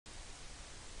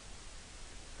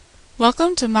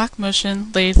Welcome to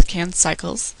MachMotion Lathe Canned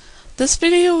Cycles. This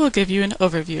video will give you an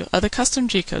overview of the custom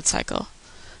G-code cycle.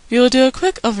 We will do a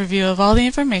quick overview of all the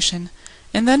information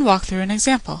and then walk through an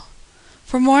example.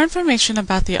 For more information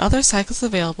about the other cycles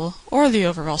available or the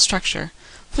overall structure,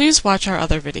 please watch our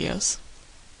other videos.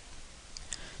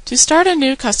 To start a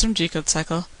new custom G-code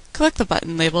cycle, click the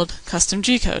button labeled Custom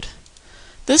G-code.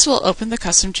 This will open the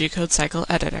custom G-code cycle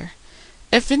editor.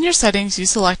 If in your settings you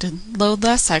selected Load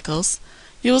Last Cycles,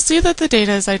 you will see that the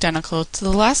data is identical to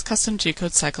the last custom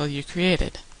G-code cycle you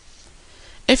created.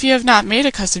 If you have not made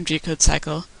a custom G-code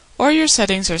cycle, or your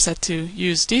settings are set to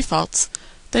Use Defaults,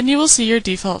 then you will see your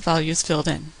default values filled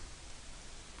in.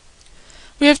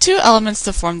 We have two elements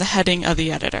to form the heading of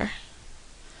the editor.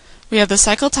 We have the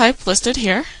cycle type listed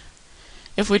here.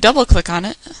 If we double-click on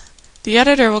it, the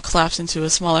editor will collapse into a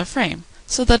smaller frame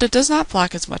so that it does not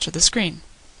block as much of the screen.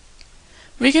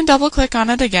 We can double-click on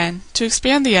it again to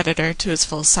expand the editor to its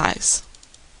full size.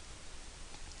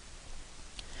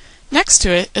 Next to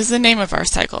it is the name of our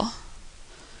cycle.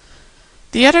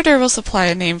 The editor will supply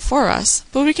a name for us,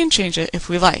 but we can change it if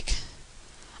we like.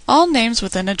 All names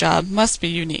within a job must be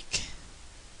unique.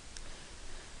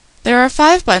 There are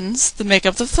 5 buttons that make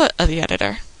up the foot of the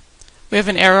editor. We have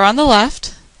an arrow on the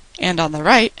left and on the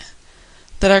right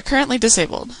that are currently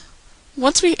disabled.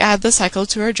 Once we add the cycle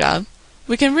to our job,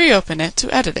 we can reopen it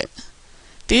to edit it.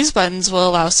 These buttons will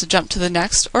allow us to jump to the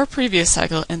next or previous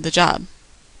cycle in the job.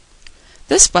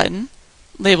 This button,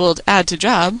 labeled Add to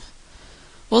Job,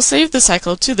 will save the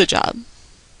cycle to the job.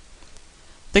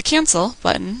 The Cancel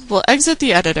button will exit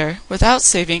the editor without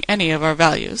saving any of our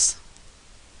values.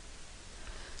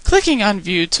 Clicking on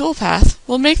View Toolpath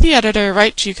will make the editor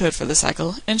write G-code for the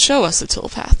cycle and show us the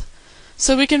toolpath,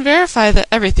 so we can verify that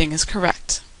everything is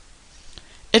correct.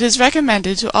 It is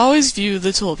recommended to always view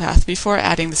the toolpath before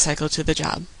adding the cycle to the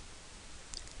job.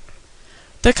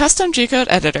 The custom G-code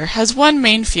editor has one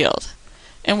main field,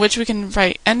 in which we can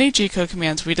write any G-code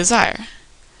commands we desire.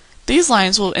 These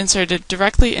lines will be inserted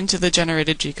directly into the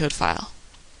generated G-code file.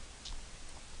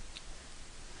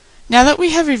 Now that we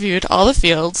have reviewed all the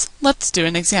fields, let's do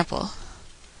an example.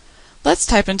 Let's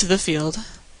type into the field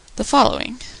the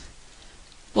following.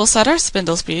 We'll set our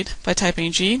spindle speed by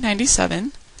typing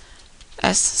G97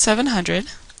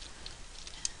 S700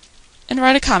 and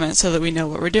write a comment so that we know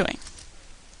what we're doing.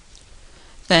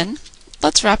 Then,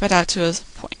 let's wrap it out to a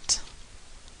point.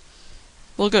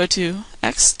 We'll go to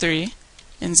X3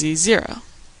 and Z0.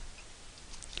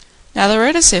 Now that we're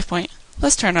at a save point,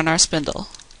 let's turn on our spindle.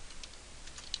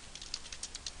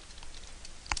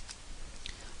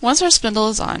 Once our spindle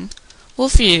is on, we'll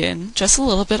feed in just a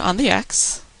little bit on the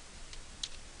X,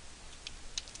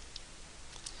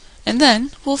 and then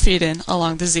we'll feed in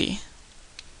along the Z.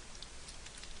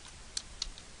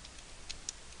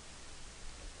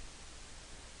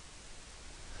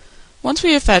 Once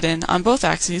we have fed in on both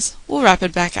axes, we'll wrap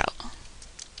it back out.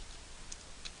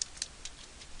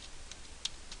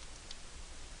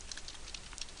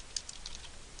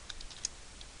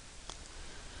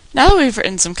 Now that we've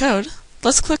written some code,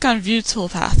 let's click on View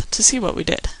Toolpath to see what we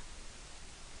did.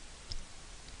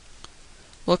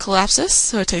 We'll collapse this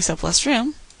so it takes up less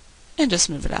room, and just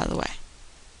move it out of the way.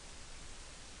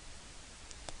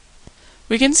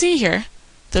 We can see here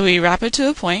that we wrap it to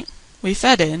a point, we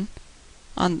fed in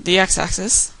on the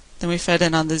x-axis, then we fed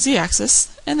in on the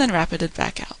z-axis, and then wrap it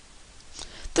back out.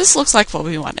 This looks like what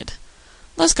we wanted.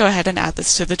 Let's go ahead and add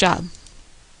this to the job.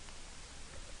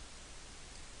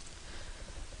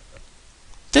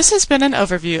 This has been an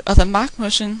overview of the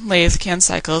MachMotion Lathe Canned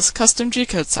Cycles custom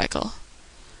G-code cycle.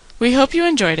 We hope you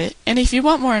enjoyed it, and if you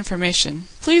want more information,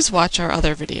 please watch our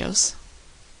other videos.